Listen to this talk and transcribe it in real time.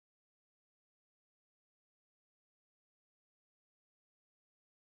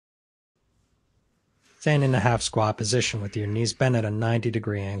Stand in a half squat position with your knees bent at a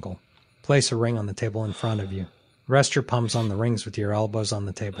 90-degree angle. Place a ring on the table in front of you. Rest your palms on the rings with your elbows on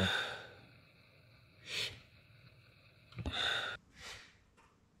the table.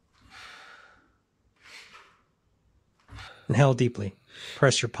 Inhale deeply.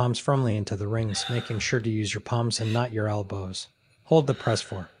 Press your palms firmly into the rings, making sure to use your palms and not your elbows. Hold the press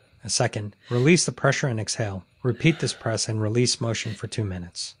for a second. Release the pressure and exhale. Repeat this press and release motion for 2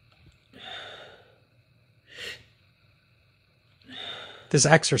 minutes. This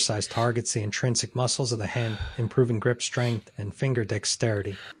exercise targets the intrinsic muscles of the hand, improving grip strength and finger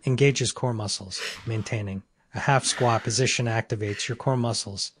dexterity. Engages core muscles, maintaining a half squat position activates your core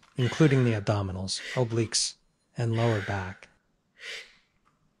muscles, including the abdominals, obliques, and lower back.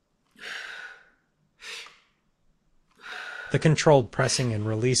 The controlled pressing and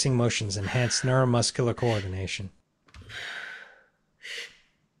releasing motions enhance neuromuscular coordination.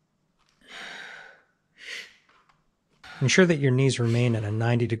 Ensure that your knees remain at a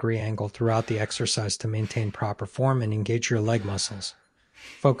 90-degree angle throughout the exercise to maintain proper form and engage your leg muscles.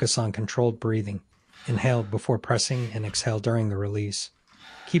 Focus on controlled breathing. Inhale before pressing and exhale during the release.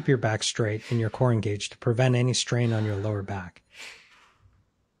 Keep your back straight and your core engaged to prevent any strain on your lower back.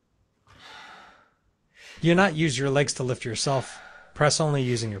 Do not use your legs to lift yourself. Press only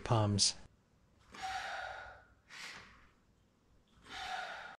using your palms.